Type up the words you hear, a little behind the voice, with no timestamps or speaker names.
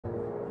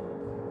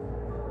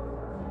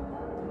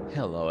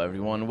Hello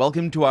everyone,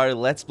 welcome to our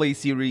Let's Play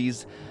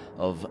series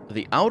of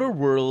The Outer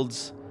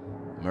Worlds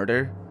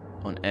Murder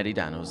on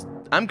Eridanos.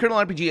 I'm Colonel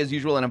RPG as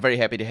usual, and I'm very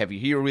happy to have you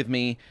here with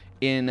me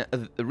in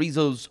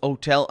Rizzo's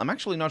hotel. I'm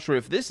actually not sure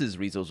if this is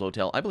Rizzo's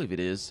hotel. I believe it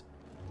is,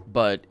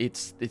 but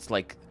it's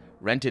like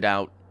rented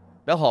out.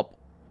 Bellhop,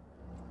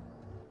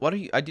 what are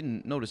you? I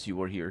didn't notice you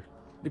were here.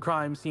 The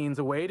crime scene's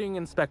awaiting,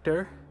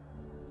 Inspector.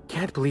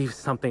 Can't believe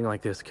something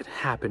like this could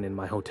happen in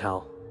my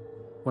hotel.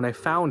 When I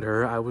found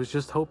her, I was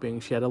just hoping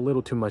she had a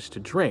little too much to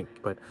drink,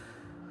 but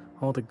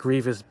all the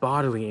grievous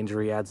bodily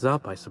injury adds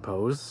up, I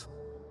suppose.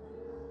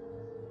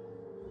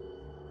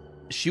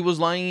 She was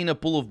lying in a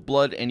pool of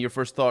blood, and your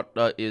first thought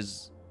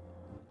is,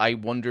 I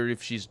wonder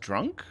if she's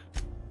drunk?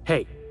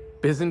 Hey,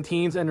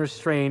 Byzantines and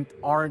restraint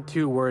aren't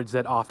two words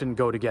that often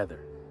go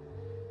together.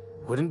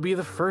 Wouldn't be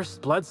the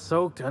first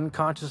blood-soaked,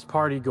 unconscious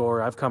party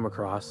goer I've come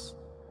across.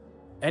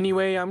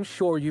 Anyway, I'm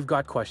sure you've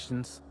got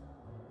questions.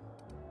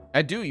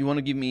 I do. You want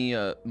to give me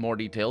more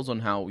details on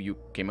how you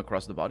came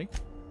across the body?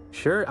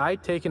 Sure,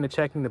 I'd taken to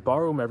checking the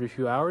barroom every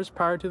few hours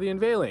prior to the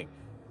unveiling.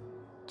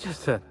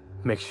 Just to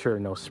make sure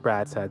no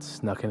sprats had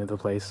snuck into the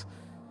place.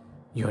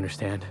 You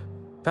understand.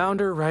 Found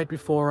her right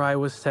before I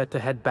was set to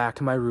head back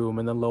to my room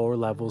in the lower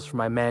levels for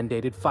my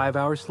mandated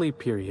 5-hour sleep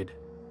period.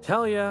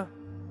 Tell ya,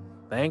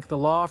 thank the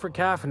law for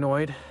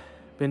caffeinoid.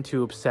 Been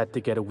too upset to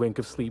get a wink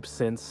of sleep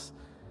since.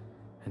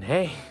 And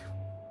hey,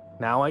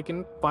 now I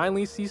can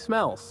finally see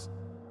smells.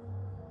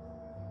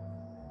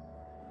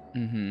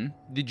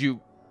 Did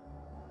you...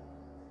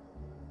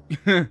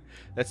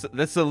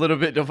 that's a little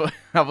bit of a...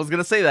 I was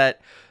gonna say that.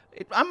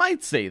 I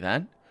might say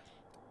that.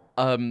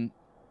 Any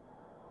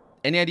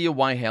idea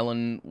why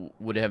Helen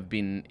would have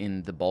been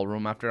in the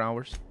ballroom after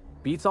hours?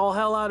 Beats all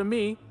hell out of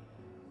me.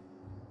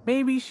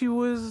 Maybe she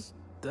was,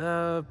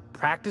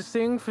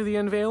 practicing for the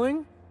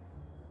unveiling?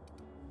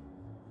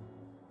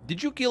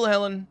 Did you kill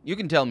Helen? You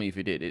can tell me if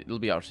you did. It'll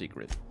be our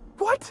secret.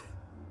 What?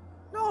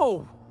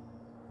 No.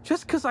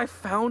 Just because I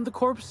found the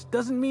corpse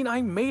doesn't mean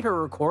I made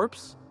her a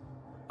corpse.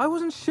 I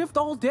was in shift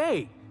all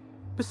day.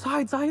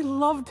 Besides, I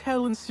loved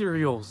Helen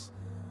serials.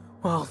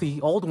 Well,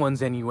 the old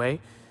ones anyway.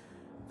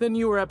 The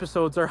newer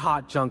episodes are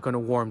hot junk on a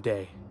warm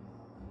day.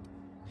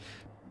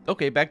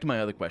 Okay, back to my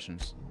other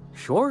questions.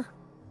 Sure.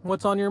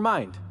 What's on your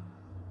mind?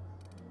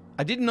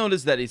 I did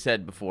notice that he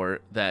said before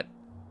that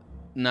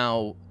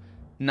now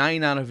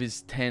 9 out of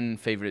his 10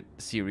 favorite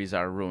series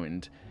are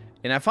ruined.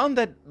 And I found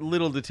that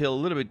little detail a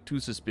little bit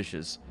too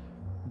suspicious.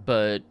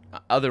 But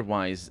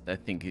otherwise, I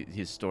think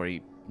his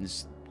story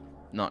is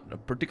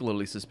not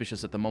particularly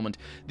suspicious at the moment.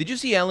 Did you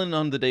see Ellen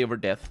on the day of her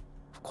death?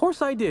 Of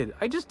course I did.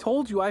 I just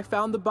told you I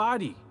found the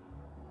body.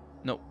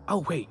 No.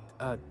 Oh, wait.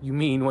 You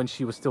mean when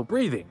she was still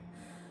breathing?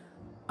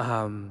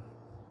 No,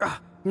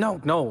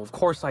 of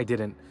course I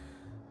didn't.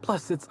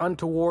 Plus, it's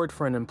untoward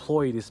for an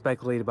employee to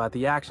speculate about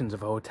the actions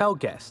of a hotel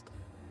guest.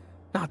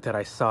 Not that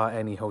I saw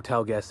any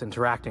hotel guests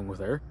interacting with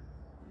her.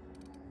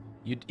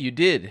 You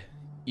did.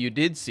 You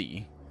did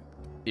see.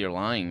 You're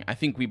lying. I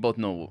think we both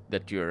know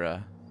that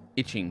you're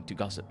itching to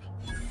gossip.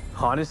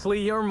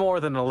 Honestly, you're more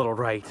than a little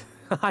right.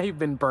 I've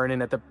been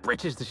burning at the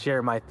britches to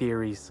share my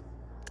theories.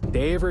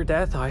 Day of her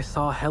death, I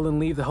saw Helen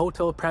leave the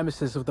hotel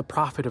premises with the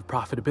profit of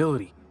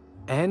profitability,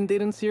 and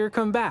didn't see her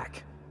come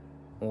back.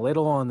 A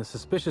little on the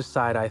suspicious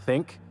side, I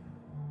think.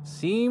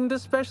 Seemed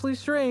especially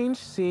strange,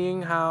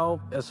 seeing how,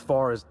 as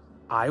far as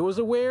I was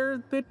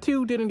aware, the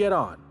two didn't get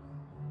on.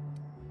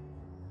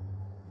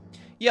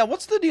 Yeah,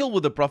 what's the deal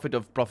with the profit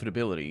of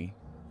profitability?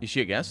 Is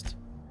she a guest?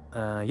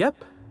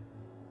 Yep.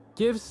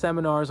 Gives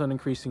seminars on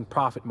increasing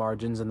profit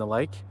margins and the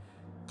like.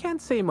 Can't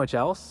say much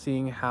else,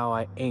 seeing how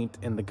I ain't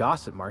in the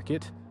gossip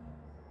market.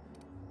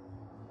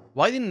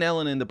 Why didn't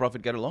Ellen and the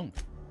Prophet get along?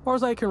 As far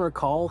as I can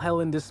recall,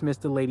 Helen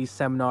dismissed the lady's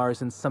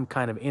seminars in some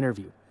kind of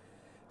interview.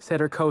 Said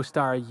her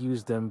co-star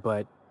used them,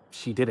 but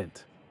she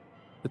didn't.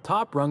 The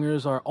top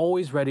rungers are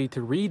always ready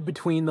to read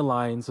between the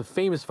lines of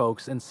famous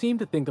folks and seem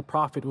to think the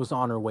Prophet was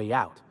on her way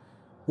out.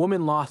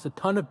 Woman lost a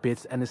ton of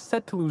bits and is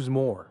set to lose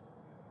more.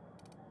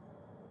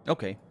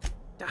 Okay.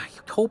 I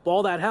hope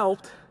all that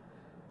helped.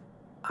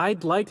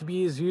 I'd like to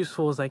be as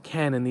useful as I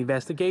can in the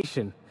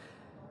investigation.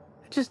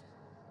 I just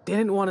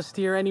didn't want to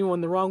steer anyone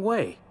the wrong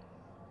way.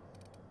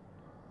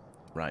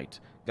 Right.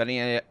 Got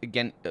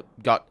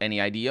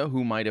any idea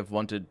who might have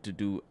wanted to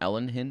do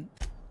Ellen in?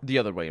 The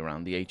other way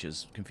around. The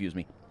H's confuse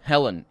me.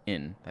 Helen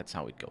in. That's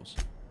how it goes.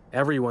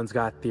 Everyone's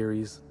got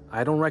theories.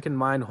 I don't reckon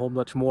mine hold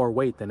much more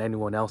weight than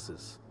anyone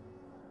else's.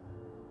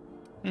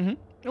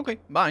 Okay,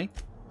 bye.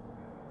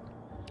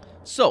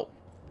 So,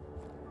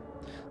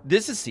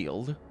 this is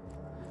sealed.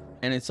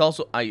 And it's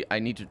also... I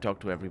need to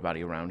talk to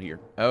everybody around here.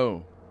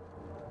 Oh.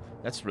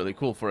 That's really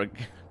cool for a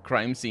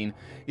crime scene.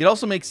 It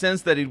also makes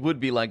sense that it would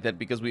be like that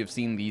because we have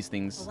seen these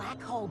things. Black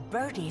hole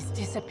Bertie's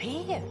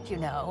disappeared, you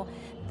know.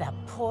 That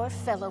poor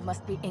fellow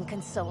must be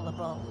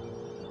inconsolable.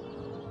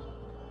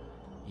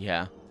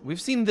 Yeah. We've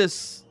seen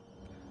this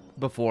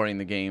before in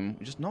the game.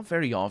 Just not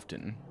very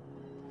often.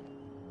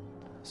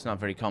 It's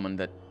not very common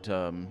that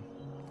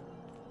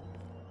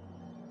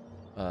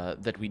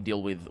that we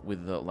deal with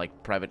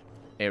like private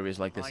areas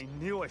like this. I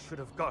knew I should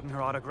have gotten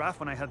her autograph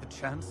when I had the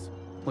chance.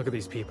 Look at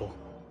these people,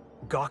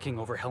 gawking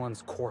over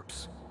Helen's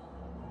corpse.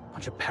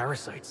 Bunch of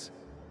parasites.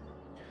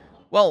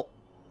 Well,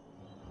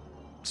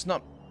 it's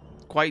not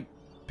quite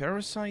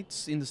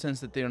parasites in the sense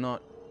that they're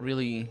not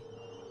really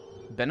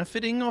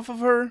benefiting off of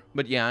her.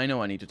 But yeah, I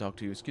know I need to talk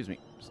to you. Excuse me.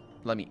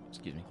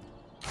 Excuse me.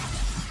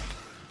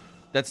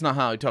 That's not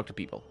how I talk to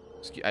people.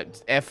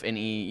 F and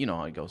E, you know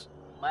how it goes.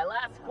 My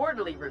last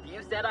quarterly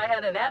review said I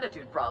had an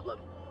attitude problem.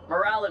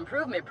 Morale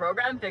improvement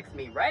program fixed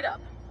me right up.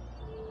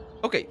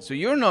 Okay, so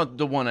you're not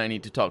the one I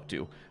need to talk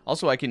to.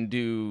 Also, I can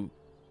do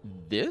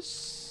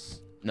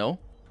this? No.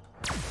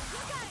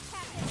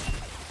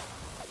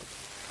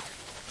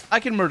 I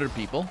can murder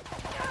people.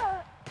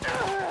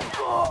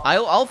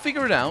 I'll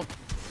figure it out.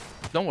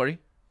 Don't worry.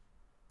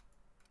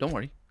 Don't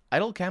worry.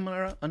 Idle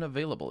camera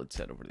unavailable, it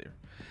said over there.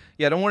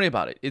 Yeah, don't worry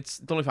about it. It's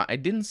totally fine. I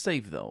didn't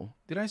save, though.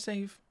 Did I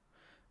save?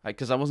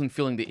 Because I wasn't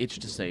feeling the itch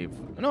to save.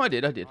 No, I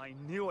did. I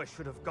knew I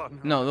should have gotten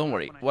her. No, don't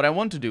worry. What I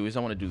want to do is I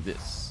want to do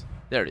this.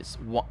 There it is.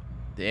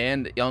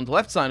 And on the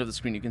left side of the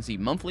screen, you can see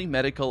monthly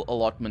medical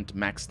allotment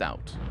maxed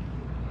out.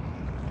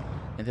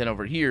 And then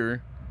over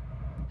here,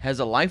 has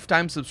a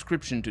lifetime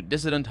subscription to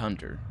Dissident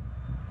Hunter.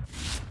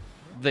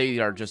 They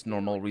are just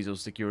normal Rizzo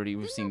security.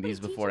 We've seen these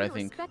before, I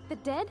think. Respect the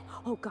dead?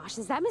 Oh gosh,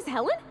 is that Miss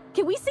Helen?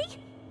 Can we see?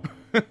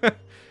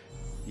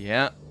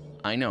 Yeah,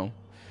 I know.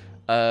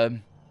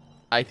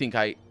 I think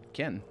I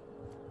can.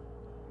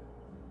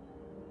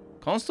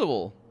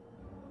 Constable.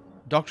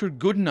 Dr.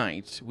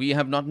 Goodnight, we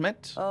have not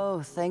met.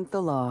 Oh, thank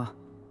the law.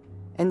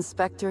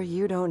 Inspector,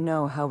 you don't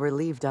know how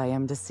relieved I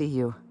am to see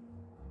you.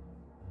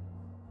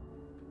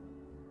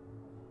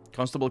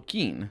 Constable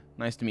Keene,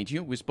 nice to meet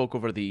you. We spoke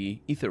over the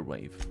ether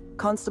wave.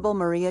 Constable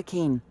Maria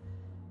Keene.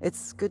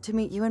 It's good to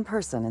meet you in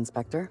person,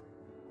 Inspector.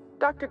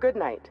 Dr.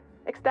 Goodnight,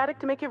 ecstatic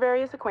to make your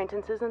various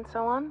acquaintances and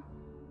so on.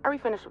 Are we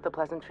finished with the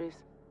pleasantries?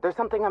 There's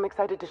something I'm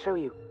excited to show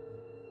you.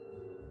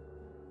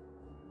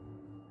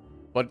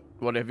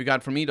 What have you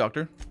got for me,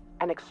 Doctor?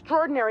 An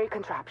extraordinary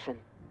contraption.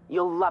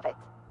 You'll love it.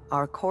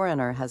 Our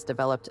coroner has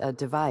developed a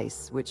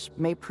device which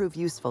may prove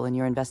useful in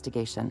your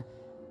investigation.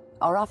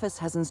 Our office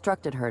has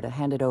instructed her to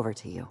hand it over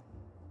to you.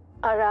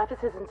 Our office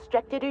has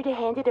instructed her to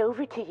hand it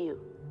over to you.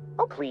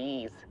 Oh,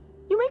 please.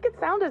 You make it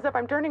sound as if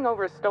I'm turning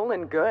over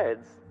stolen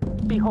goods.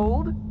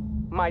 Behold,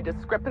 my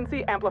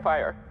discrepancy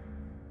amplifier.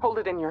 Hold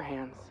it in your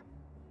hands.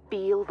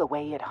 Feel the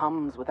way it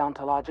hums with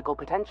ontological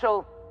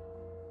potential.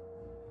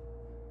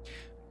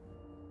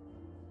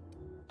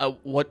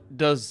 What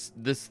does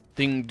this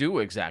thing do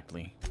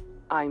exactly?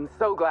 I'm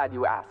so glad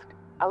you asked.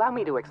 Allow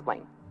me to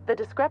explain. The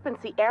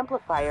discrepancy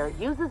amplifier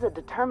uses a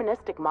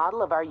deterministic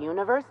model of our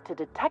universe to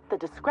detect the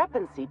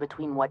discrepancy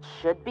between what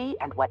should be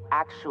and what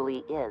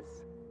actually is.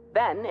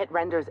 Then it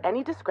renders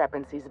any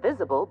discrepancies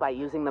visible by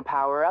using the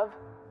power of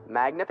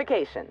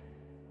magnification.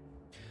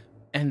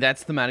 And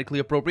that's thematically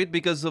appropriate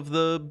because of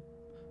the...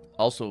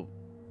 Also,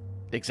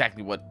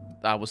 exactly what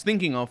I was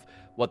thinking of,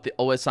 what the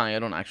OSI, I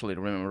don't actually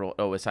remember what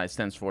OSI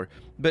stands for,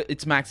 but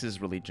it's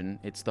Max's religion.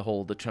 It's the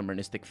whole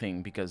deterministic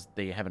thing because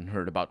they haven't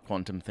heard about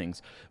quantum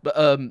things. But,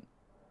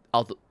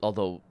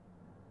 although,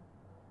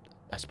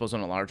 I suppose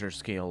on a larger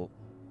scale,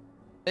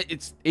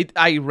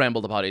 I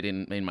rambled about it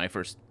in my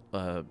first,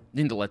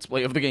 in the Let's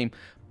Play of the game.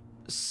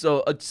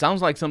 So, it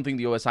sounds like something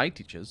the OSI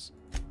teaches.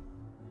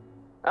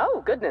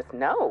 Oh, goodness,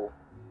 no.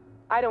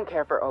 I don't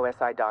care for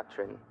OSI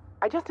doctrine.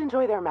 I just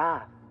enjoy their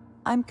math.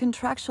 I'm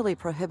contractually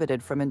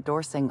prohibited from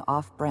endorsing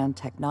off-brand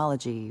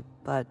technology,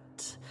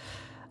 but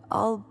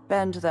I'll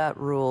bend that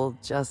rule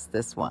just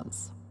this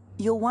once.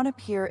 You'll want to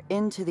peer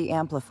into the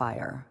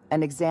amplifier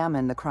and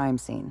examine the crime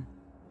scene.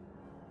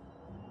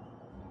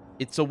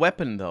 It's a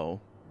weapon,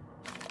 though.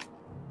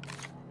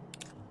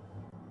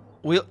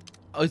 Well,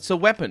 it's a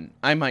weapon.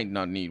 I might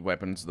not need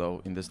weapons,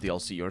 though, in this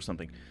DLC or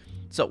something.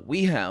 So,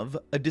 we have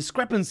a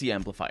discrepancy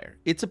amplifier.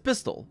 It's a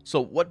pistol. So,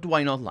 what do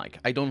I not like?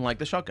 I don't like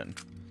the shotgun.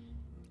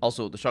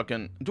 Also, the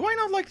shotgun... Do I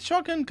not like the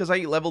shotgun? Because I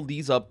leveled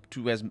these up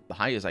to as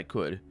high as I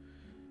could.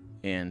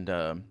 And,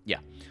 yeah.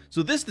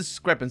 So this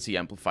discrepancy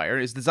amplifier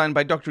is designed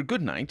by Dr.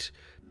 Goodnight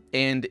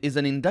and is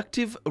an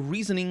inductive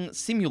reasoning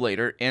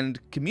simulator and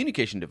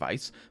communication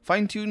device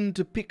fine-tuned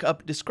to pick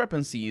up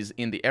discrepancies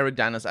in the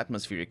Eridanos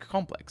atmospheric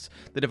complex.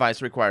 The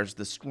device requires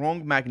the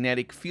strong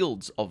magnetic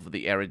fields of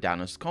the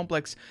Eridanos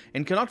complex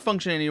and cannot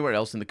function anywhere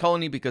else in the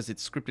colony because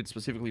it's scripted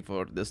specifically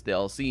for this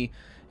DLC,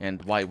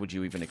 and why would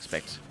you even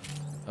expect...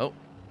 Oh.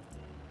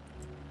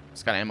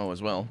 It's got ammo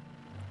as well.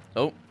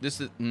 Oh,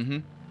 this is...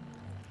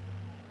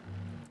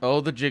 Oh,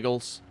 the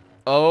jiggles.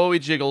 Oh, it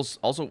jiggles.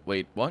 Also,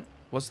 wait, what?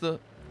 What's the...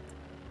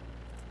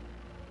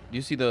 Do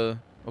you see the...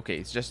 Okay,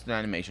 it's just an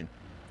animation.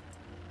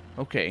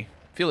 Okay,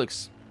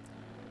 Felix.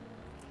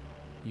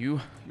 You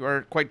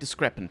are quite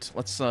discrepant.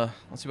 Let's see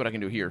what I can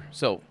do here.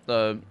 So,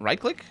 right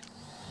click?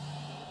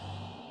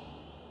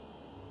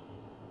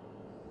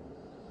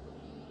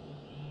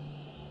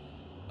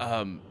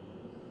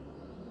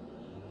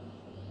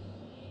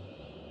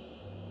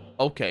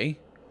 Okay.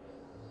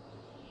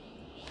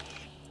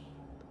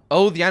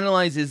 Oh, the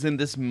analyze is in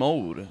this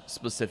mode,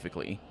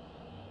 specifically.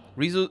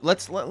 Rizzo,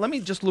 let me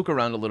just look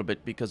around a little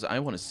bit because I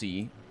want to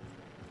see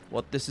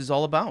what this is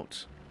all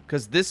about.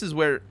 Because this is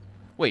where...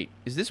 Wait,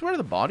 is this where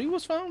the body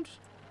was found?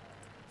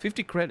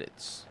 50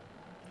 credits.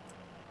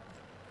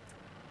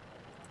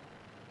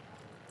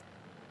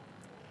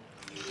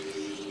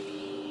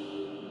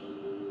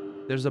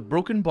 There's a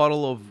broken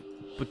bottle of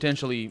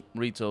potentially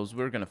Rizzo's.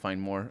 We're going to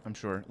find more, I'm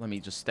sure. Let me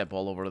just step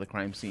all over the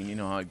crime scene. You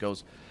know how it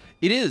goes.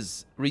 It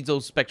is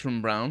Rizzo's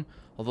Spectrum Brown,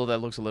 although that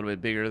looks a little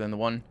bit bigger than the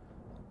one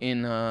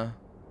in...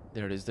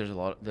 There it is.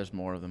 There's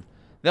more of them.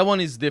 That one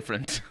is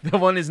different.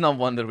 That one is not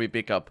one that we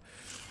pick up.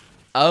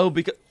 Oh,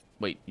 because...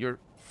 Wait, you're...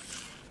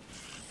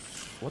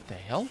 What the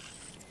hell?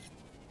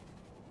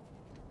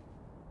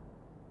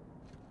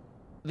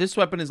 This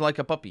weapon is like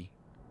a puppy.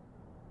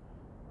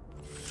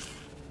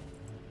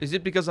 Is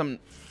it because I'm...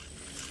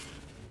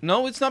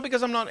 No, it's not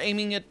because I'm not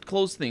aiming at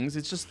close things.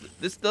 It's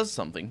just... This does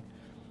something.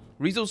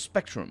 Rizzo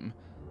Spectrum.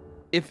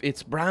 If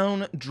it's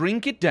brown,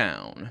 drink it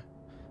down.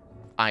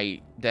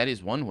 That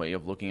is one way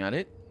of looking at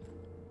it.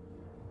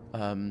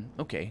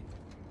 Okay.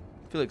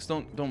 Felix,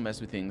 don't mess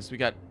with things. We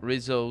got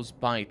Rizzo's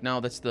Bite. Now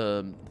that's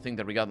the thing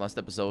that we got last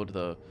episode.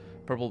 The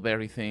purple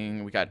berry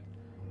thing. We got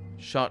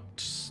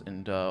shots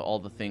and all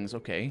the things.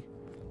 Okay.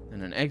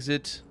 And an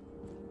exit.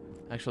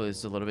 Actually,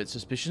 it's a little bit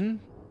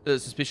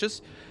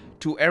suspicious.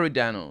 To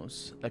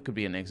Eridanos. That could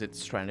be an exit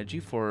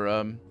strategy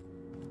for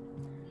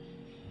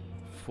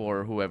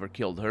whoever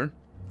killed her.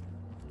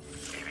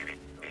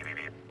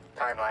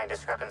 Timeline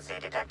discrepancy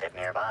detected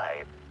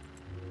nearby.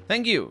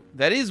 Thank you.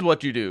 That is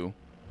what you do.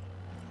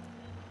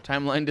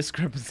 Timeline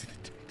discrepancy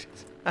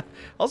detected.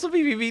 Also,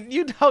 beep, beep, beep.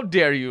 You, how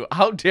dare you?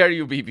 How dare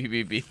you, beep, beep,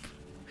 beep, beep.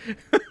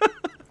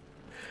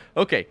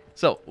 Okay,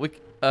 so we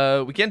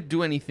can't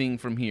do anything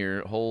from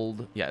here.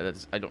 Hold. Yeah,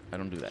 that's I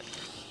don't do that.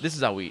 This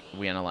is how we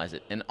analyze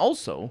it. And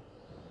also,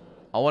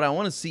 what I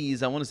want to see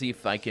is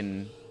if I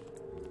can.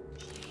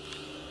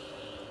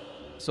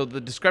 So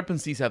the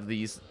discrepancies have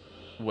these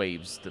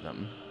waves to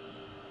them.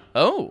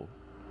 Oh.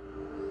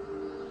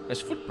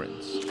 There's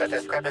footprints. The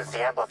discrepancy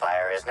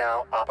amplifier is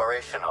now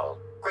operational.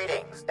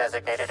 Greetings,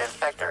 designated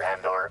inspector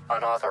and/or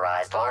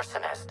unauthorized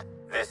larcenist.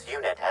 This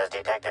unit has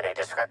detected a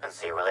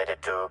discrepancy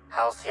related to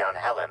Halcyon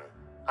Helen.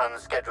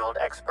 Unscheduled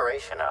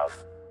expiration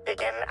of.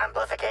 Begin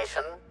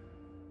amplification.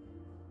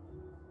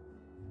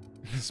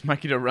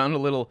 Smack it around a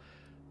little.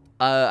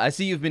 I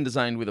see you've been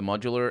designed with a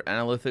modular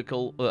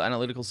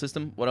analytical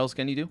system. What else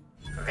can you do?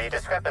 The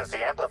discrepancy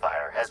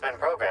amplifier has been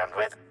programmed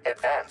with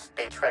advanced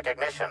speech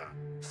recognition,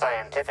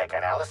 scientific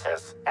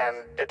analysis, and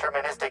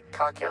deterministic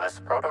calculus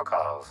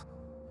protocols.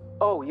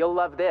 Oh, you'll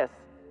love this.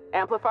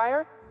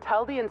 Amplifier,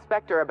 tell the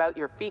inspector about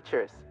your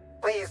features.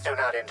 Please do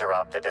not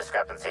interrupt the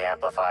discrepancy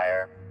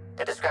amplifier.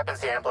 The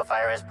discrepancy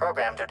amplifier is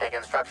programmed to take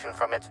instruction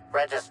from its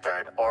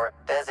registered or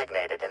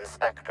designated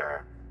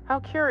inspector.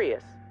 How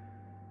curious.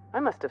 I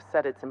must have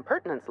set its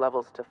impertinence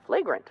levels to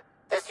flagrant.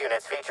 This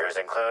unit's features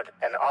include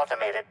an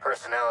automated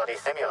personality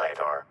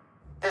simulator.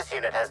 This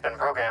unit has been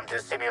programmed to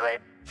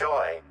simulate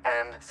joy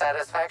and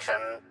satisfaction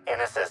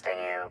in assisting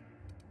you.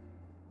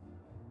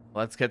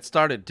 Let's get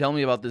started. Tell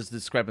me about this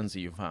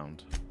discrepancy you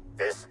found.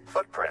 This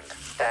footprint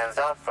stands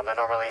out from the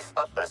normally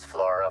spotless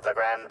floor of the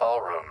grand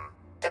ballroom.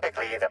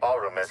 Typically, the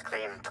ballroom is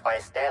cleaned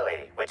twice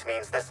daily, which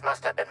means this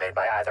must have been made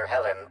by either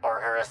Helen or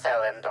her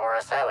assailant or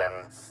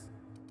assailants.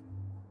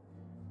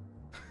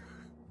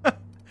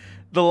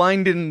 The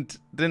line didn't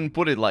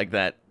put it like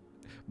that,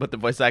 but the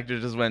voice actor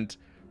just went,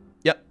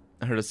 "Yep,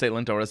 I heard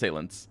assailant or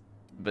assailants,"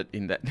 but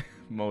in that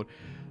mode.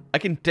 I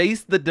can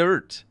taste the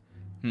dirt.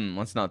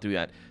 Let's not do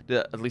that.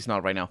 At least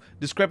not right now.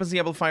 Discrepancy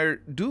amplifier.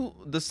 Do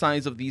the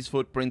size of these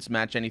footprints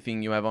match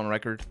anything you have on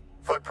record?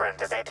 Footprint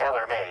is a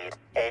tailor-made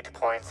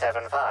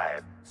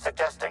 8.75,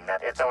 suggesting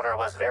that its owner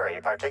was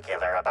very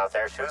particular about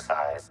their shoe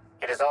size.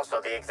 It is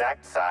also the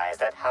exact size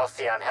that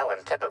Halcyon Helen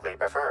typically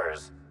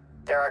prefers.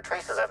 There are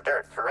traces of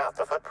dirt throughout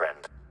the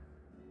footprint.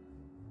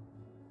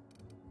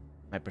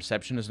 My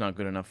perception is not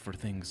good enough for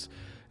things.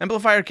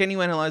 Amplifier, can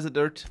you analyze the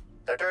dirt?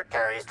 The dirt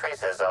carries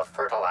traces of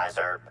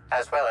fertilizer,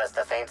 as well as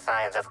the faint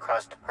signs of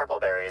crushed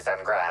purpleberries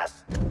and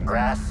grass.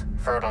 Grass,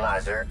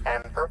 fertilizer,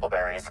 and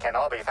purpleberries can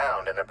all be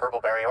found in the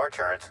purpleberry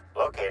orchards,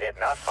 located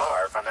not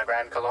far from the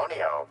Grand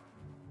Colonio.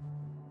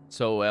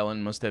 So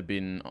Ellen must have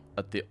been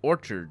at the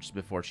orchards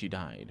before she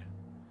died.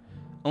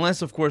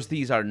 Unless, of course,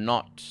 these are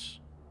not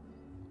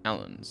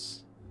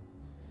Ellen's.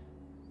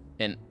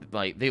 And,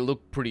 like, they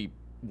look pretty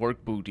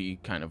work booty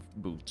kind of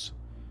boots.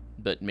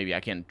 But maybe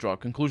I can't draw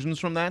conclusions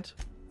from that.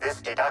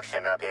 This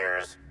deduction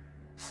appears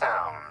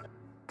sound.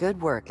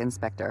 Good work,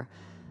 Inspector.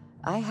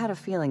 I had a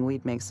feeling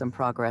we'd make some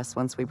progress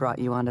once we brought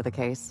you onto the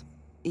case.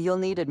 You'll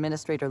need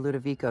Administrator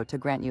Ludovico to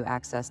grant you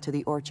access to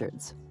the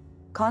orchards.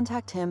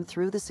 Contact him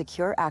through the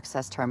secure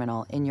access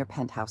terminal in your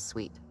penthouse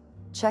suite.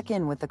 Check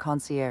in with the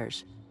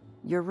concierge.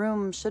 Your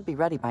room should be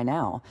ready by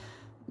now.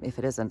 If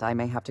it isn't, I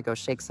may have to go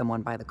shake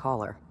someone by the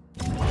collar.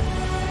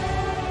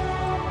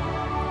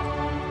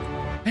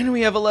 And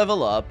we have a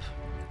level up.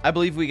 I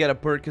believe we get a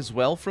perk as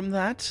well from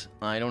that.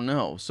 I don't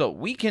know. So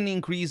we can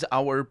increase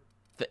our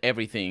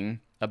everything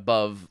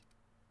above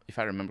If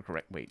I remember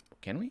correct. Wait,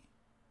 can we?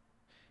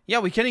 Yeah,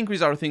 we can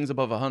increase our things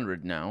above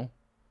 100 now.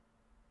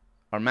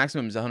 Our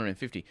maximum is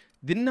 150.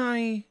 Didn't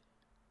I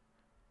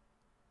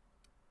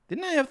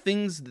have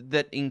things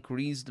that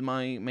increased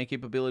my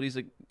capabilities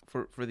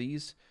for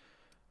these?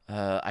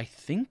 I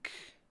think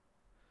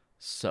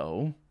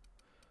so.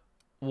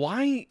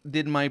 Why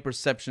did my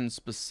perception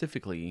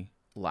specifically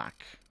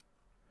lack?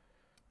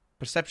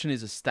 Perception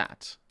is a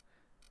stat.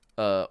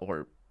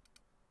 Or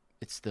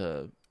it's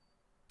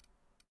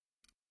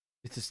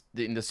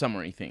in the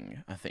summary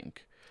thing, I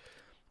think.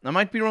 I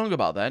might be wrong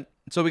about that.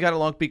 So we got a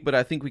lockpick, but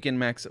I think we can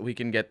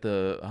get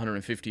the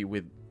 150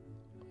 with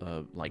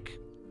like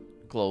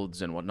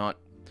clothes and whatnot.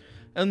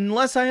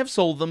 Unless I have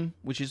sold them,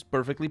 which is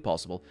perfectly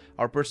possible.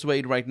 Our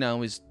persuade right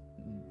now is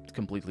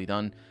completely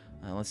done.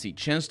 Let's see.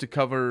 Chance to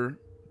cower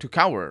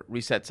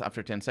resets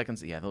after 10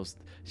 seconds. Yeah, those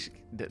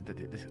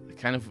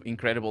kind of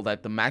incredible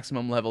that the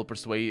maximum level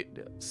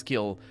persuade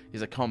skill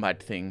is a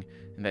combat thing,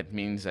 and that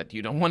means that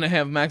you don't want to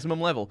have maximum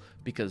level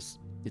because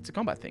it's a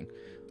combat thing.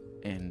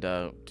 And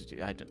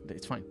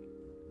it's fine.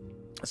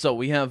 So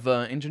we have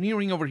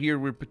engineering over here.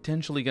 We're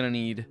potentially gonna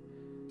need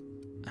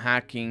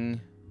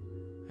hacking.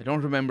 I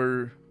don't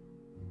remember.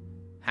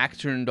 Hack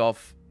turned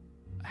off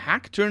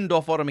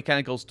auto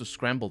mechanicals to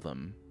scramble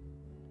them.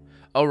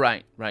 Oh,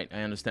 right. I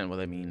understand what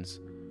that means.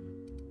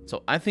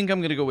 So I think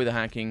I'm gonna go with the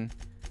hacking.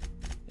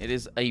 It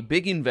is a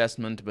big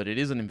investment, but it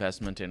is an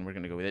investment, and we're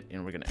gonna go with it,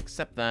 and we're gonna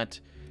accept that.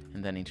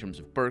 And then in terms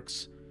of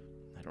perks,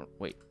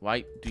 wait.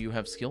 Why do you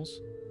have skills?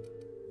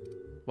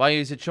 Why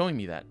is it showing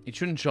me that? It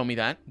shouldn't show me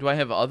that. Do I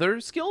have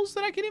other skills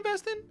that I can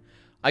invest in?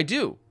 I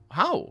do.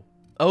 How?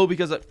 Oh,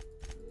 because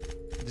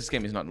this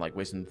game is not like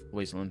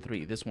Wasteland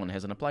 3. This one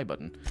has an apply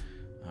button,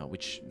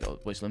 which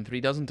Wasteland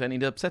 3 doesn't, and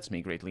it upsets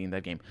me greatly in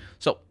that game.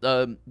 So,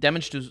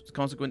 damage to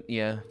consequent...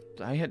 Yeah,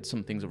 I had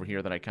some things over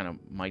here that I kind of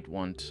might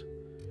want.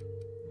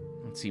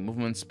 Let's see.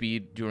 Movement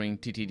speed during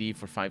TTD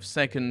for 5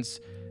 seconds.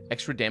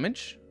 Extra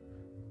damage?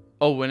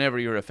 Oh, whenever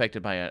you're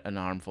affected by an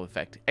harmful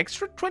effect.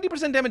 Extra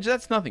 20% damage,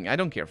 that's nothing. I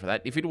don't care for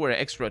that. If it were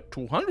extra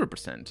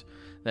 200%,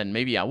 then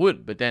maybe I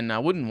would. But then I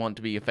wouldn't want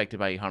to be affected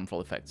by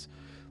harmful effects.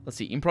 Let's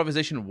see.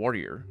 Improvisation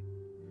Warrior.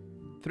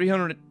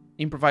 300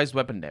 improvised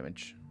weapon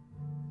damage.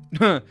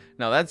 Now,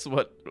 that's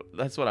what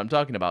I'm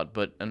talking about.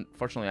 But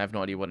unfortunately, I have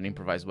no idea what an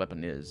improvised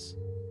weapon is.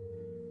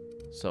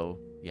 So,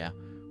 yeah.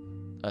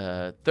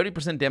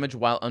 30% damage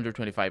while under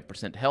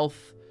 25%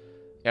 health.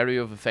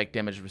 Area of effect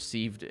damage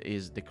received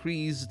is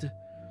decreased.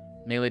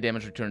 Melee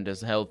damage returned as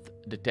health.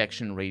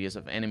 Detection radius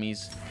of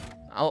enemies.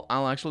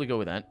 I'll actually go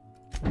with that.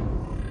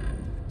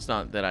 It's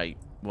not that I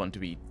want to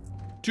be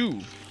too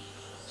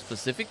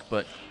specific,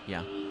 but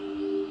yeah.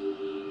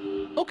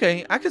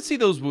 Okay, I could see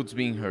those boots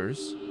being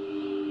hers.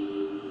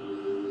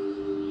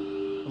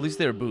 At least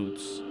they're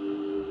boots.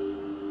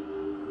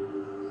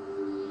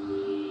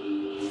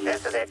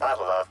 This is a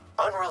bottle of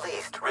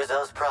unreleased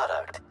Rizzo's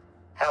product.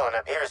 Helen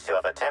appears to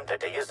have attempted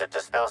to use it to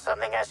spell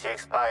something as she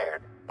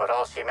expired, but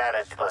all she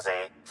managed was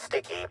a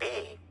sticky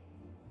bee.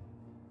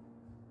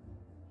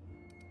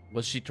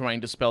 Was she trying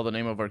to spell the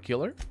name of our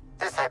killer?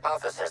 This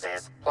hypothesis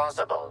is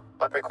plausible,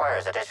 but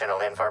requires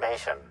additional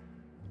information.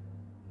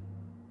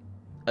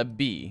 A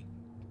B.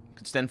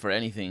 Could stand for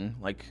anything,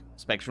 like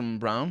Spectrum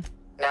Brown.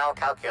 Now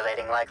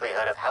calculating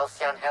likelihood of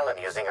Halcyon Helen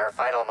using her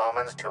final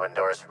moments to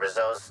endorse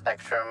Rizzo's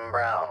Spectrum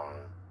Brown.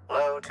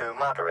 Low to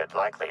moderate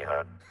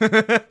likelihood.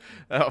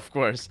 Of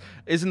course.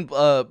 Isn't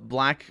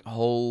Black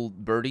Hole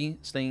Birdie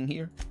staying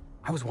here?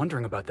 I was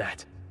wondering about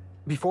that.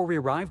 Before we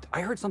arrived,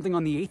 I heard something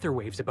on the aether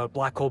waves about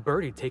Black Hole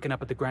Birdie taken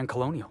up at the Grand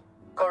Colonial.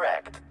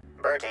 Correct.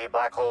 Bertie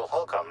Black Hole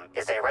Holcomb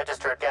is a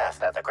registered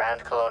guest at the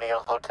Grand Colonial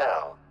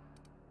Hotel.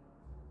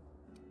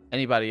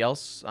 Anybody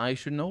else I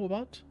should know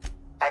about?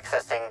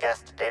 Accessing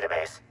guest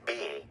database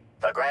B.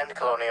 The Grand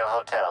Colonial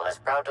Hotel is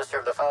proud to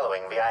serve the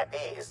following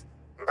VIPs.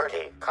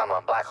 Bertie,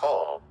 Black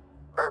Hole.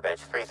 Burbage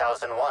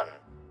 3001.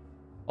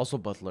 Also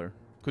Butler.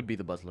 Could be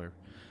the Butler.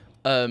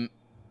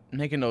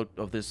 Make a note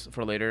of this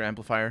for later,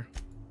 Amplifier.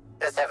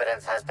 This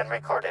evidence has been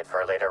recorded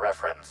for later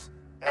reference.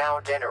 Now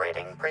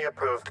generating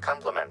pre-approved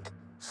compliment.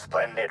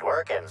 Splendid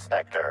work,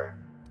 Inspector.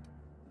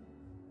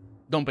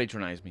 Don't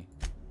patronize me.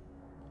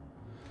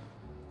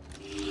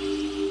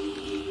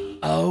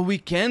 Oh, we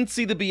can't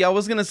see the bee. I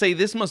was gonna say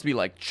this must be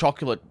like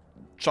chocolate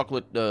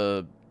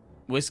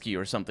whiskey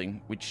or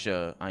something, which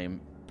I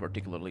am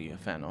particularly a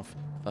fan of.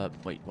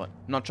 Wait, what?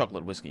 Not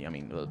chocolate whiskey. I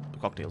mean,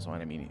 cocktails.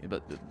 What I mean,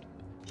 but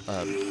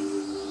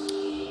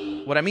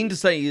what I mean to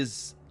say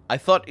is, I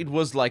thought it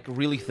was like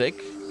really thick,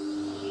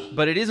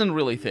 but it isn't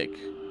really thick.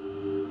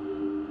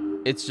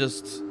 It's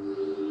just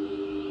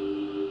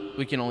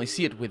we can only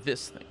see it with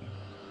this thing,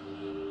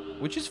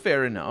 which is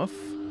fair enough.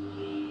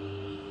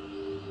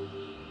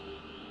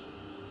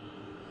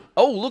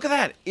 Oh, look at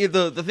that!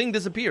 The thing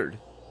disappeared.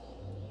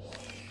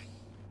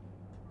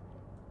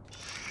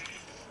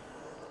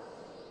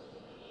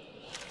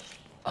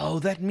 Oh,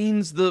 that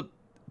means the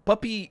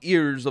puppy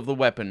ears of the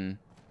weapon,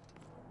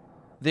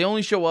 they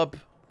only show up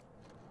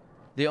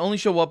They only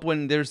show up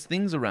when there's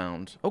things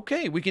around.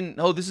 Okay, we can...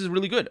 Oh, this is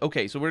really good.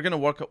 Okay, so we're gonna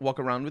walk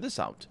around with this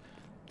out.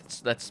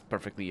 That's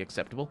perfectly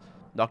acceptable.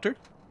 Doctor?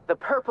 The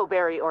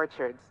purpleberry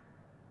orchards.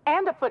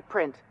 And a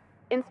footprint.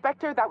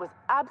 Inspector, that was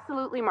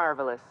absolutely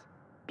marvelous.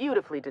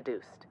 Beautifully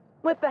deduced.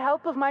 With the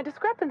help of my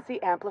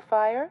discrepancy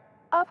amplifier,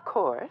 of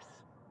course.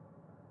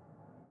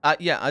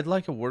 Yeah, I'd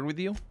like a word with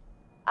you.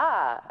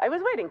 Ah, I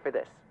was waiting for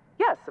this.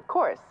 Yes, of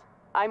course.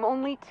 I'm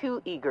only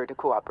too eager to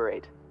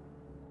cooperate.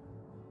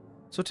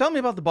 So tell me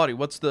about the body.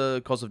 What's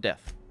the cause of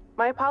death?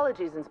 My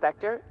apologies,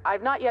 Inspector.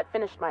 I've not yet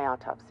finished my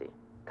autopsy.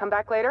 Come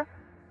back later?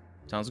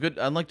 Sounds good.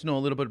 I'd like to know a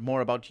little bit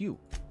more about you.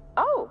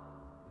 Oh,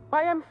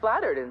 why, I'm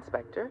flattered,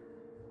 Inspector.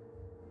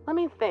 Let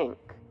me think.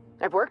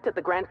 I've worked at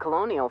the Grand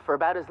Colonial for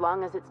about as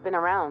long as it's been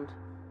around.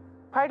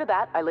 Prior to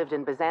that, I lived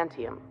in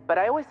Byzantium, but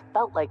I always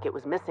felt like it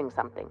was missing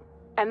something.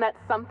 And that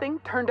something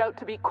turned out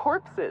to be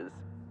corpses.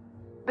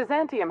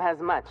 Byzantium has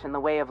much in the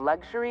way of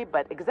luxury,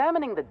 but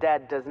examining the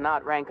dead does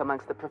not rank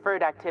amongst the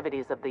preferred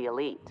activities of the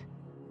elite.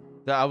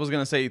 I was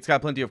gonna say, it's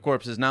got plenty of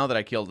corpses now that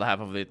I killed half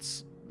of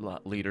its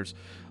leaders.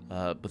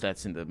 But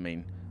that's in the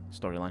main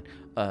storyline.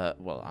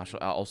 Well,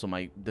 also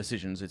my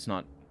decisions, it's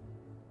not,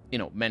 you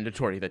know,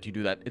 mandatory that you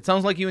do that. It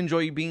sounds like you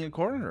enjoy being a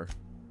coroner.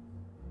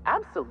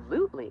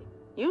 Absolutely.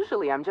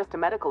 Usually I'm just a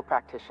medical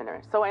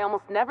practitioner, so I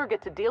almost never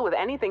get to deal with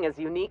anything as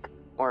unique,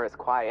 or as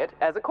quiet,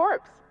 as a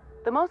corpse.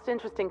 The most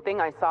interesting thing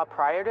I saw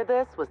prior to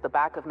this was the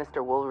back of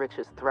Mr.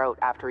 Woolrich's throat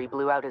after he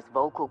blew out his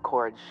vocal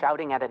cords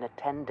shouting at an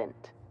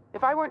attendant.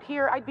 If I weren't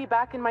here, I'd be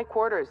back in my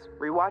quarters,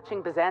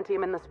 rewatching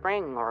Byzantium in the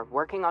spring, or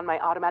working on my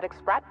automatic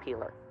sprat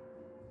peeler.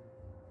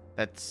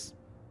 That's...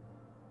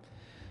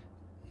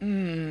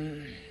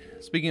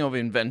 Speaking of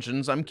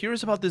inventions, I'm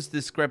curious about this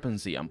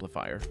discrepancy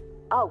amplifier.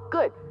 Oh,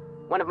 good.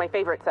 One of my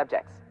favorite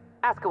subjects.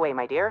 Ask away,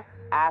 my dear.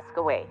 Ask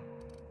away.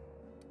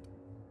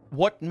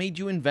 What made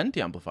you invent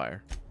the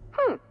amplifier?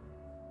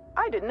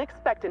 I didn't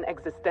expect an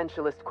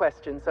existentialist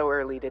question so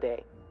early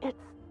today.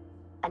 It's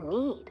a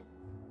need.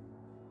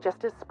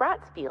 Just as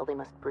sprats feel they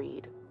must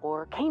breed,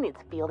 or canids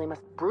feel they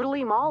must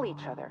brutally maul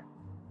each other,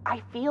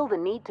 I feel the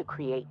need to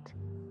create.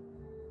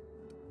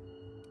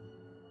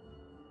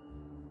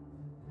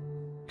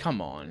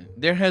 Come on,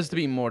 there has to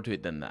be more to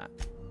it than that.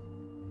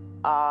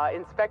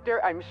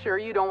 Inspector, I'm sure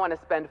you don't want to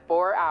spend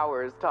 4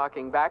 hours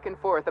talking back and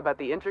forth about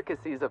the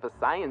intricacies of a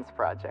science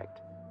project.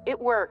 It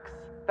works.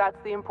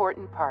 That's the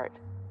important part.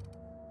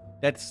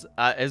 That's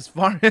as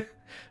far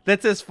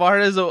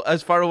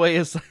as far away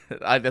as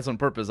that's on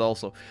purpose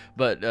also,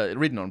 but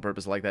written on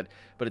purpose like that.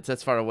 But it's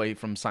as far away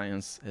from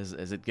science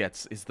as it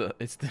gets. It's the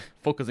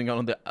focusing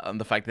on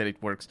the fact that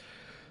it works.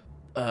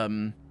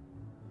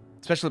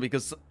 Especially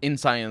because in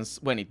science,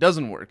 when it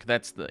doesn't work,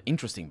 that's the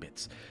interesting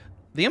bits.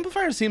 The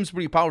amplifier seems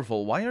pretty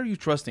powerful. Why are you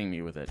trusting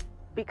me with it?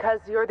 Because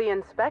you're the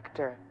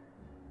inspector.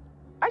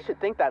 I should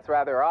think that's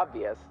rather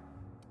obvious.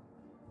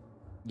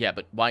 Yeah,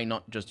 but why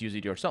not just use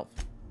it yourself?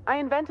 I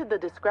invented the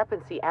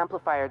discrepancy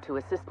amplifier to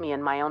assist me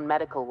in my own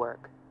medical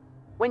work.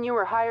 When you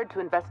were hired to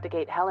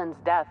investigate Helen's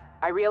death,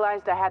 I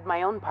realized I had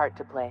my own part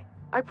to play.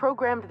 I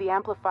programmed the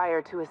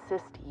amplifier to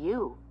assist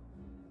you.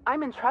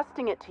 I'm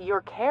entrusting it to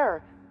your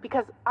care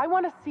because I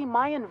want to see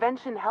my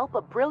invention help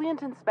a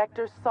brilliant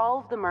inspector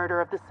solve the murder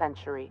of the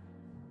century.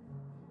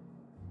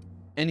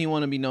 And you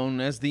want to be known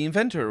as the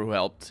inventor who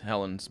helped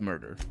Helen's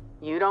murder.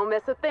 You don't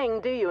miss a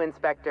thing, do you,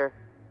 Inspector?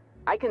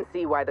 I can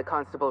see why the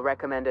constable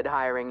recommended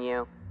hiring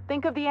you.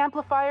 Think of the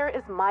amplifier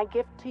as my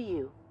gift to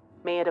you.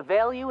 May it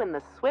avail you in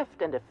the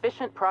swift and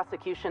efficient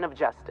prosecution of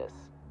justice.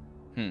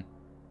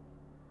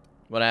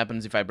 What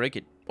happens if I break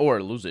it?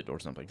 Or lose it or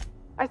something?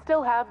 I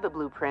still have the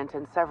blueprint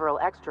and several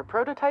extra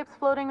prototypes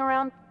floating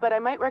around, but I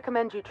might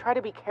recommend you try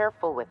to be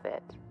careful with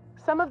it.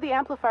 Some of the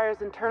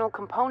amplifier's internal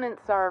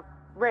components are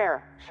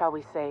rare, shall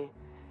we say,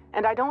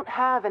 and I don't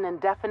have an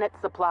indefinite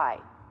supply.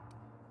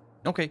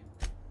 Okay.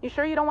 You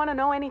sure you don't want to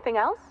know anything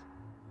else?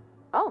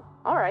 Oh,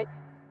 all right.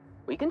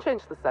 We can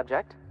change the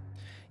subject.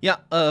 Yeah,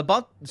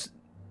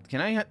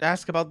 can I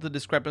ask about the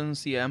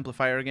discrepancy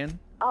amplifier again?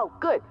 Oh,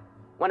 good.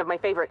 One of my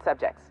favorite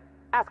subjects.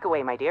 Ask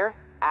away, my dear.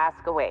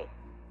 Ask away.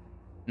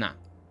 Nah.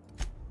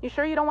 You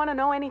sure you don't want to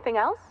know anything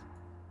else?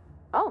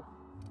 Oh.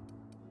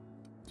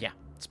 Yeah,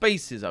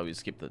 space is how you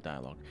skip the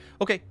dialogue.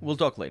 Okay, we'll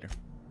talk later.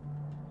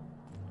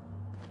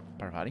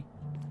 Parvati?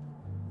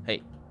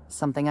 Hey.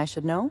 Something I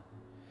should know?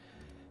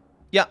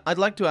 Yeah, I'd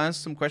like to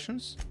ask some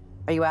questions.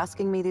 Are you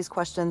asking me these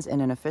questions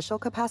in an official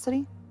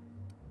capacity?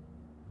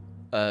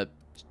 Yep,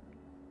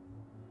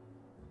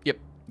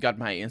 got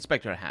my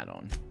inspector hat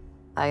on.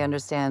 I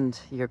understand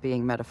you're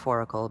being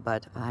metaphorical,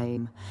 but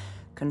I'm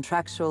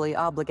contractually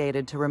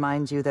obligated to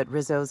remind you that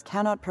Rizzo's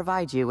cannot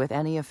provide you with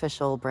any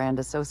official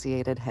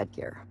brand-associated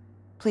headgear.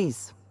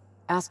 Please,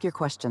 ask your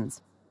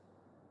questions.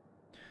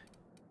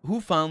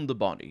 Who found the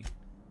body?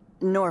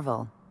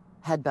 Norval,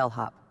 head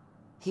bellhop.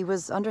 He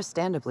was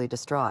understandably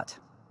distraught.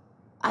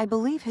 I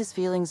believe his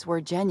feelings were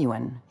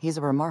genuine. He's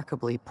a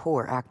remarkably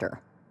poor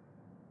actor.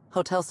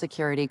 Hotel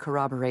security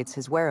corroborates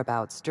his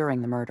whereabouts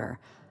during the murder.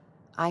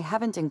 I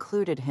haven't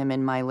included him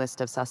in my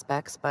list of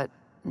suspects, but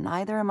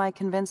neither am I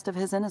convinced of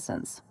his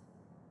innocence.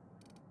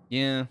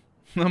 Yeah,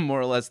 I'm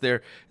more or less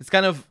there. It's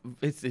kind of,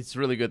 it's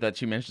really good that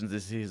she mentions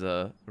this. He's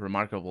a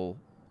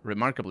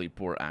remarkably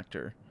poor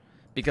actor,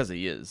 because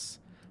he is.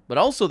 But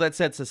also that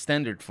sets a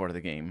standard for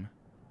the game.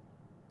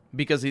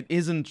 Because it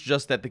isn't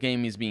just that the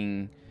game is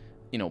being,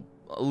 you know,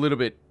 a little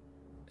bit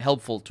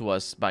helpful to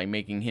us by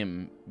making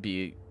him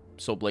be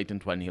so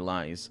blatant when he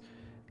lies.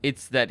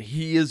 It's that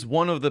he is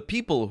one of the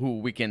people who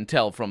we can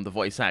tell from the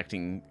voice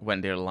acting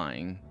when they're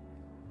lying.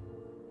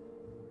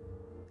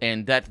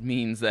 And that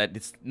means that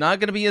it's not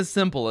going to be as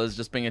simple as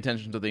just paying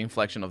attention to the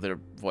inflection of their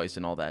voice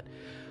and all that.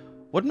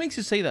 What makes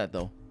you say that,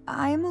 though?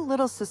 I'm a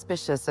little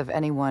suspicious of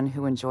anyone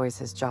who enjoys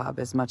his job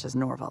as much as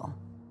Norval.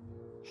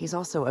 He's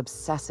also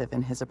obsessive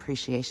in his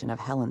appreciation of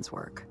Helen's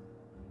work.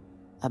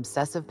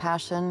 Obsessive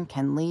passion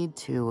can lead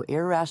to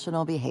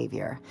irrational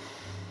behavior.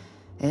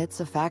 It's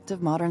a fact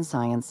of modern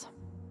science.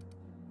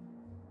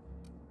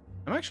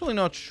 I'm actually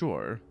not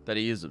sure that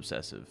he is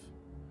obsessive.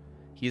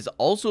 He is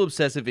also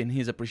obsessive in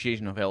his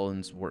appreciation of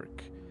Helen's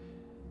work.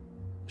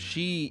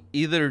 She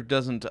either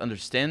doesn't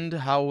understand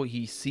how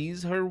he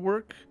sees her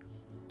work,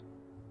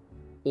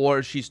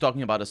 or she's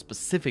talking about a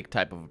specific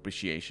type of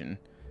appreciation.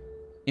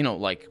 You know,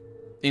 like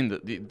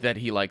in that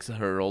he likes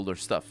her older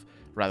stuff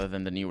rather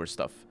than the newer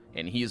stuff.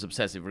 And he is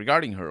obsessive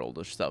regarding her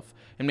older stuff,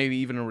 and maybe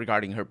even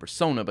regarding her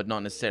persona, but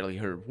not necessarily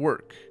her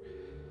work.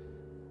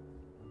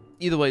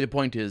 Either way, the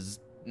point is,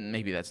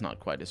 maybe that's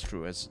not quite as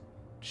true as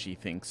she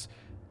thinks,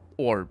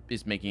 or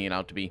is making it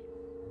out to be.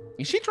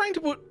 Is she trying to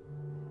put...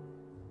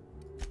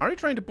 Are you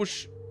trying to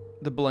push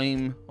the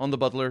blame on the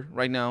butler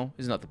right now?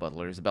 It's not the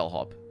butler, it's the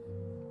bellhop.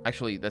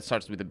 Actually, that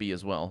starts with a B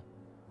as well.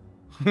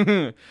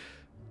 I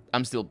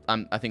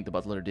think the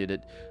butler did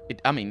it.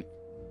 I mean,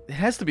 it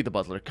has to be the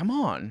butler, come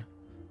on.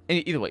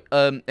 Either way,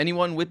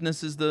 anyone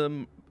witnesses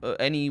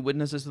any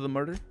witnesses to the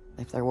murder?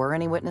 If there were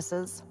any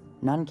witnesses,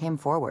 none came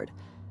forward.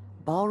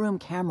 Ballroom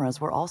cameras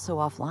were also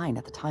offline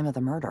at the time of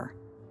the murder.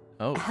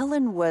 Oh.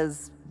 Helen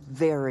was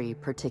very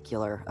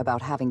particular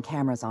about having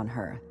cameras on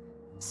her.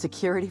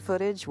 Security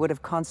footage would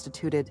have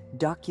constituted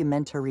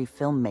documentary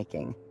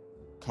filmmaking.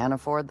 Can't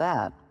afford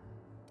that.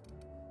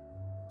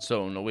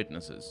 So, no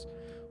witnesses.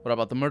 What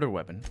about the murder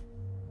weapon?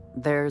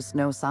 There's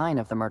no sign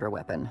of the murder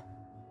weapon.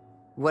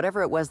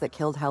 Whatever it was that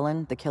killed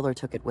Helen, the killer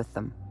took it with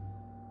them.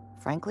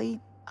 Frankly,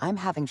 I'm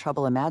having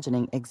trouble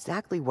imagining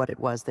exactly what it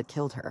was that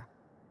killed her.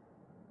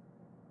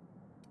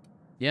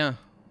 Yeah.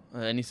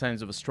 Any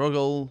signs of a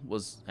struggle?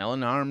 Was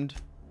Helen armed?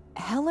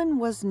 Helen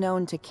was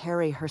known to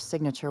carry her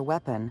signature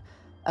weapon,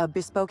 a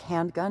bespoke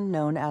handgun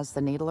known as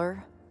the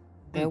Needler.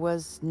 There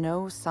was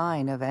no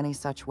sign of any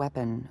such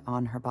weapon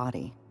on her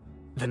body.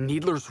 The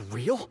Needler's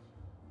real?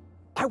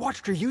 I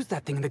watched her use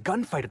that thing in the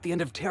gunfight at the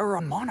end of Terror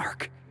on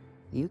Monarch.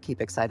 You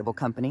keep excitable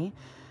company.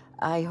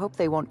 I hope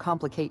they won't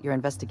complicate your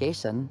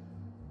investigation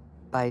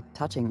by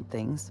touching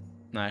things.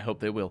 I hope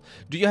they will.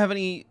 Do you have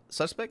any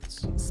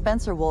suspects?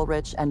 Spencer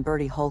Woolrich and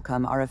Bertie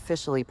Holcomb are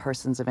officially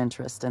persons of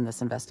interest in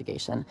this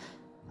investigation.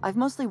 I've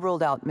mostly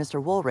ruled out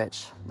Mr.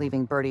 Woolrich,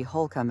 leaving Bertie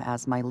Holcomb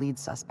as my lead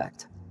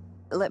suspect.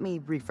 Let me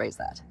rephrase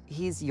that.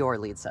 He's your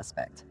lead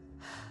suspect.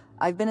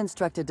 I've been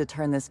instructed to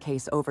turn this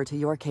case over to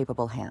your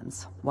capable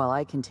hands, while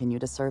I continue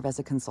to serve as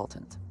a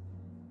consultant.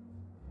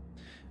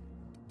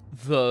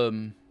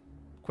 The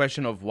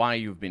question of why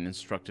you've been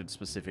instructed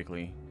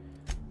specifically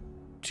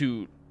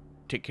to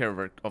take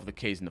care of the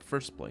case in the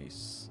first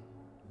place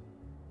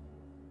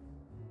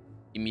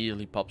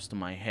immediately pops to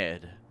my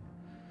head.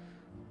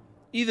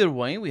 Either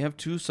way, we have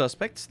two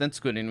suspects. That's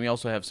good, and we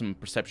also have some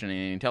perception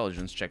and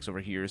intelligence checks over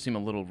here. You seem a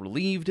little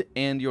relieved,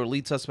 and your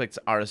lead suspects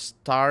are a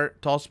star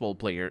tossball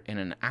player and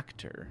an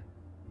actor.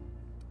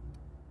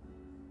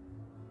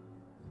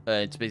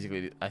 It's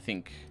basically, I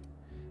think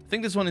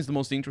this one is the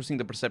most interesting,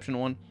 the perception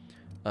one.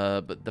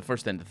 But the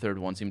first and the third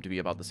one seem to be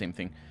about the same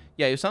thing.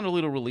 Yeah, you sound a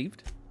little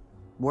relieved.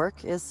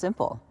 Work is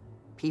simple.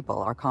 People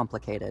are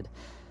complicated.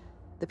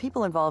 The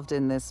people involved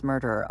in this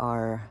murder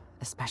are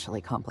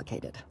especially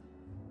complicated.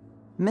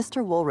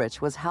 Mr.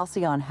 Woolrich was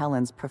Halcyon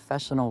Helen's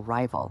professional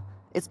rival.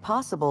 It's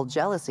possible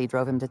jealousy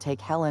drove him to take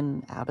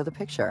Helen out of the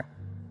picture.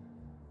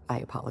 I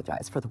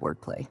apologize for the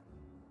wordplay.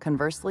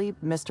 Conversely,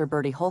 Mr.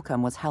 Bertie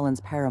Holcomb was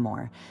Helen's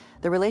paramour.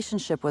 The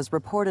relationship was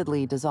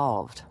reportedly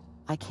dissolved.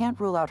 I can't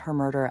rule out her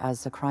murder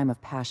as a crime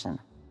of passion.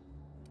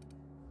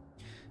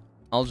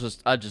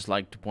 I'd just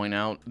like to point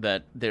out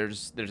that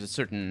there's a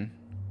certain...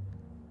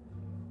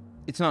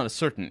 It's not a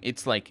certain,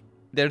 it's like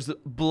there's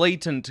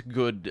blatant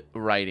good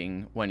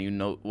writing when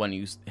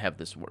you have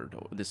this word,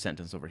 or this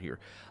sentence over here.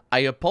 I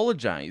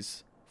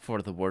apologize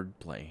for the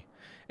wordplay.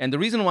 And the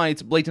reason why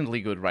it's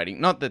blatantly good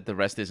writing, not that the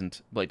rest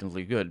isn't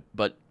blatantly good,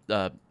 but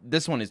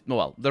this one is,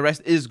 well, the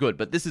rest is good,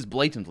 but this is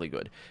blatantly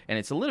good. And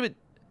it's a little bit,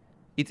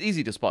 it's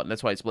easy to spot, and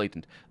that's why it's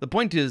blatant. The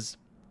point is,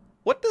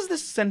 what does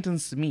this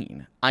sentence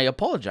mean? I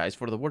apologize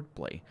for the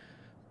wordplay.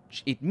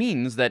 It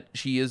means that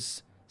she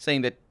is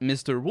saying that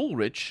Mr.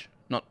 Woolrich,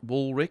 not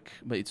Woolrich,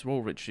 but it's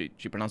Woolrich,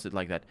 she pronounced it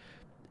like that,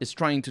 is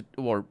trying to,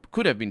 or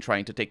could have been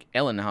trying to take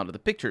Ellen out of the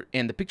picture,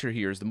 and the picture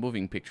here is the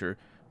moving picture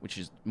which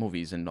is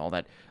movies and all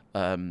that.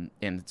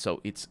 And so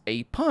it's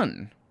a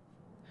pun.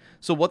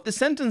 So what the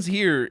sentence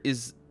here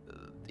is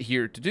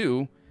here to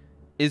do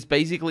is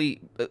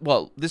basically,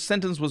 well, this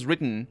sentence was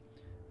written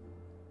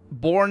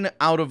born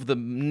out of the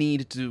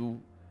need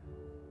to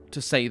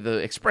say the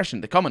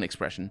expression, the common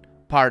expression,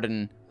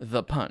 pardon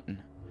the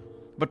pun.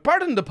 But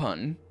pardon the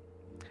pun,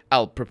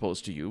 I'll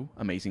propose to you,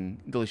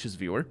 amazing, delicious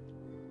viewer,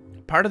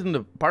 pardon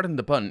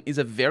the pun is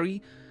a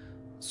very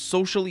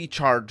socially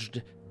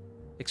charged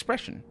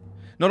expression.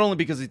 Not only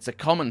because it's a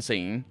common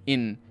saying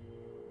in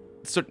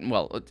certain,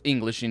 well,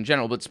 English in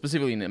general, but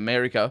specifically in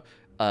America,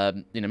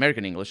 in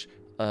American English,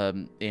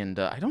 and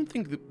I don't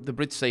think the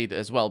Brits say it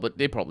as well, but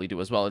they probably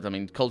do as well. I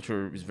mean,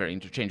 culture is very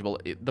interchangeable.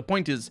 The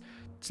point is,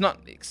 it's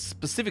not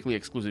specifically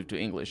exclusive to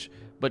English,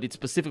 but it's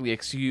specifically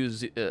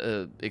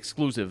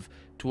exclusive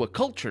to a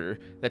culture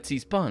that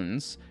sees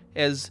puns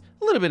as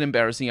a little bit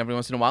embarrassing every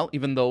once in a while,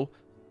 even though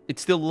it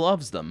still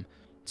loves them.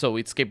 So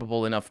it's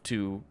capable enough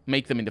to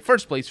make them in the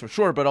first place, for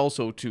sure, but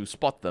also to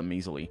spot them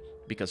easily,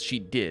 because she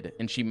did,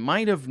 and she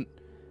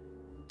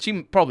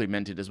probably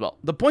meant it as well.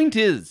 The point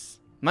is,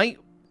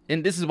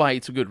 and this is why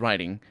it's a good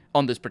writing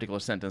on this particular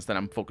sentence that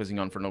I'm focusing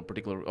on for no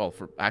particular, well,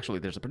 actually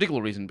there's a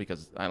particular reason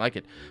because I like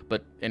it,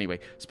 but anyway,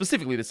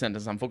 specifically the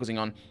sentence I'm focusing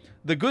on.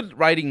 The good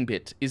writing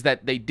bit is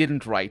that they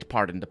didn't write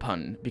pardon the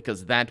pun,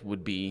 because that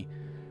would be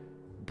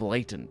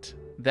blatant.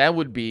 That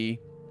would be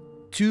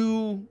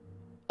too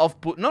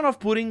not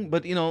off-putting,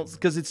 but, you know,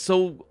 because it's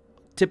so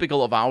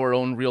typical of our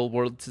own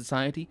real-world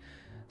society.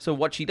 So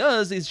what she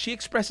does is she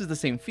expresses the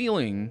same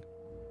feeling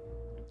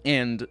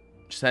and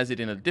says it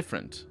in a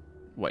different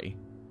way.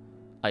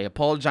 I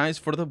apologize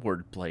for the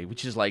wordplay,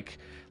 which is like,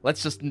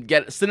 let's just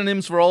get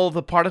synonyms for all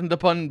the pardon the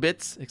pun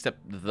bits,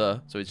 except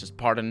the, so it's just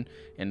pardon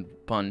and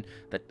pun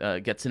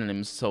that get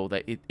synonyms so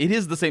that it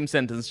is the same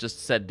sentence,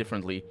 just said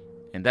differently.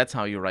 And that's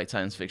how you write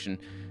science fiction,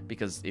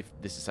 because if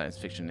this is science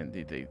fiction and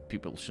the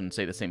people shouldn't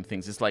say the same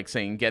things, it's like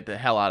saying get the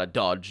hell out of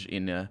Dodge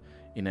in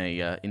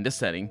this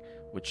setting,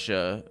 which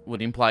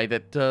would imply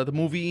that the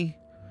movie,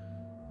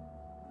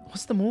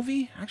 what's the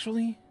movie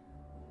actually?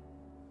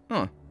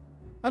 Huh,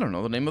 I don't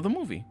know the name of the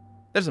movie.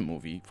 There's a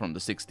movie from the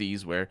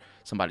 60s where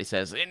somebody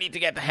says, they need to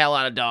get the hell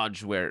out of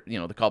Dodge, where, you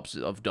know, the cops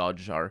of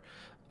Dodge are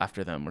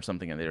after them or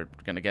something, and they're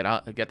going to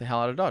get the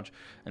hell out of Dodge.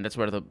 And that's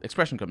where the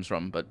expression comes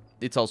from, but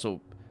it's also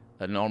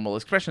a normal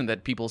expression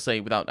that people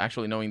say without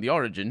actually knowing the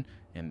origin,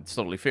 and it's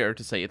totally fair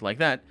to say it like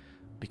that,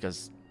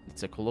 because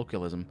it's a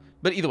colloquialism.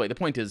 But either way, the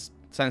point is,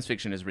 science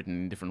fiction is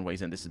written in different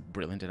ways, and this is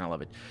brilliant, and I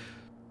love it.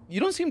 You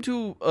don't seem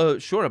too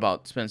sure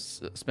about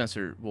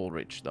Spencer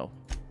Woolrich, though.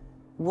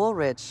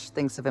 Woolrich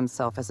thinks of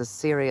himself as a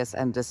serious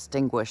and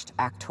distinguished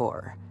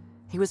actor.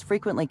 He was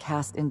frequently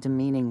cast in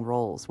demeaning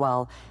roles,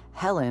 while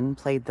Helen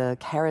played the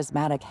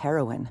charismatic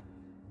heroine.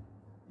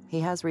 He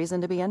has reason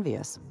to be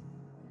envious.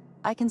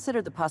 I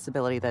considered the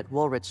possibility that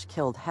Woolrich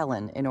killed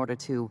Helen in order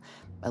to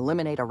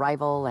eliminate a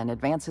rival and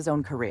advance his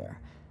own career.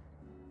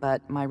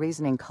 But my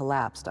reasoning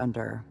collapsed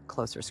under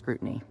closer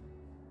scrutiny.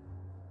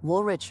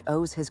 Woolrich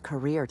owes his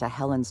career to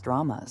Helen's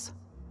dramas.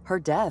 Her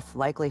death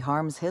likely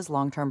harms his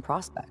long-term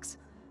prospects.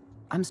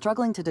 I'm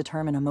struggling to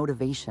determine a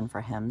motivation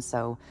for him,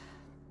 so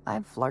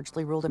I've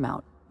largely ruled him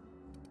out.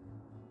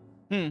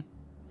 I'm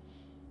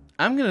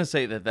gonna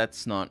say that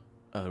that's not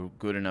a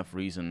good enough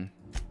reason,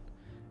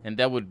 and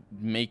that would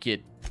make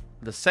it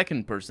the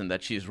second person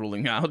that she's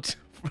ruling out,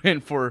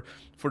 and for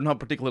not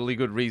particularly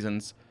good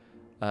reasons,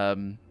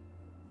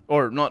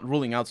 or not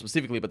ruling out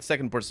specifically, but the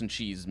second person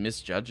she's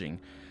misjudging.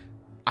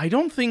 I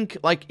don't think,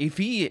 like, if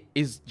he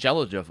is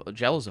jealous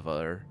of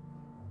her,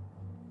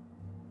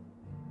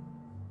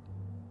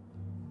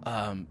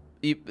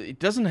 it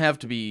doesn't have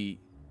to be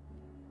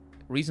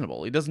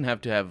reasonable. It doesn't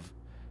have to have,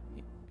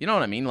 you know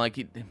what I mean?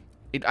 Like,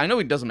 I know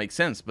it doesn't make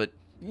sense, but,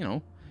 you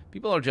know,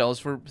 people are jealous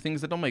for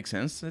things that don't make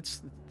sense.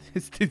 It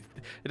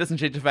doesn't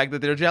change the fact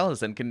that they're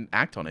jealous and can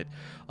act on it.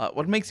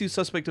 What makes you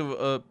suspect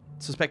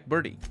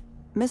Birdie?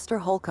 Mr.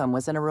 Holcomb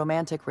was in a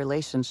romantic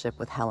relationship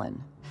with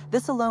Helen.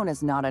 This alone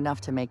is not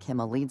enough to make him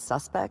a lead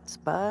suspect,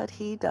 but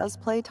he does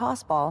play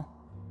tossball.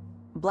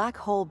 Black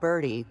Hole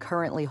Birdie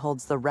currently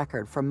holds the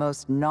record for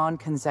most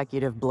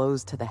non-consecutive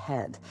blows to the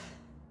head.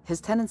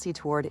 His tendency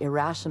toward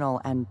irrational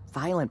and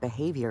violent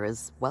behavior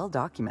is well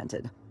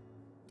documented.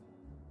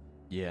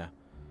 Yeah.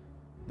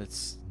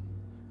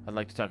 I'd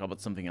like to talk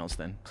about something else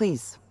then.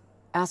 Please,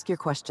 ask your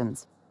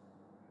questions.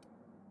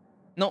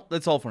 No,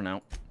 that's all for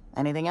now.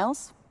 Anything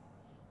else?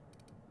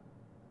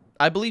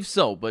 I believe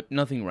so, but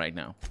nothing right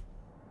now.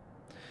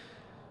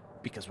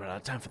 Because we're out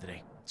of time for the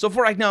day. So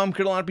for right now, I'm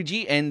Colonel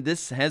RPG, and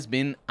this has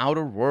been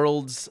Outer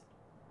Worlds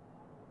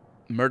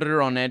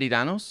Murder on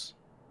Eridanos?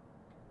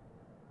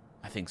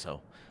 I think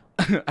so.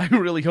 I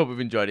really hope you've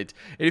enjoyed it.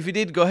 And if you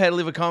did, go ahead and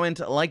leave a comment,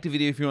 like the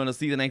video if you want to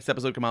see the next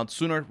episode come out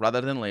sooner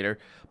rather than later.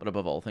 But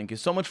above all, thank you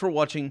so much for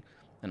watching,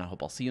 and I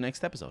hope I'll see you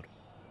next episode.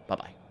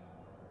 Bye-bye.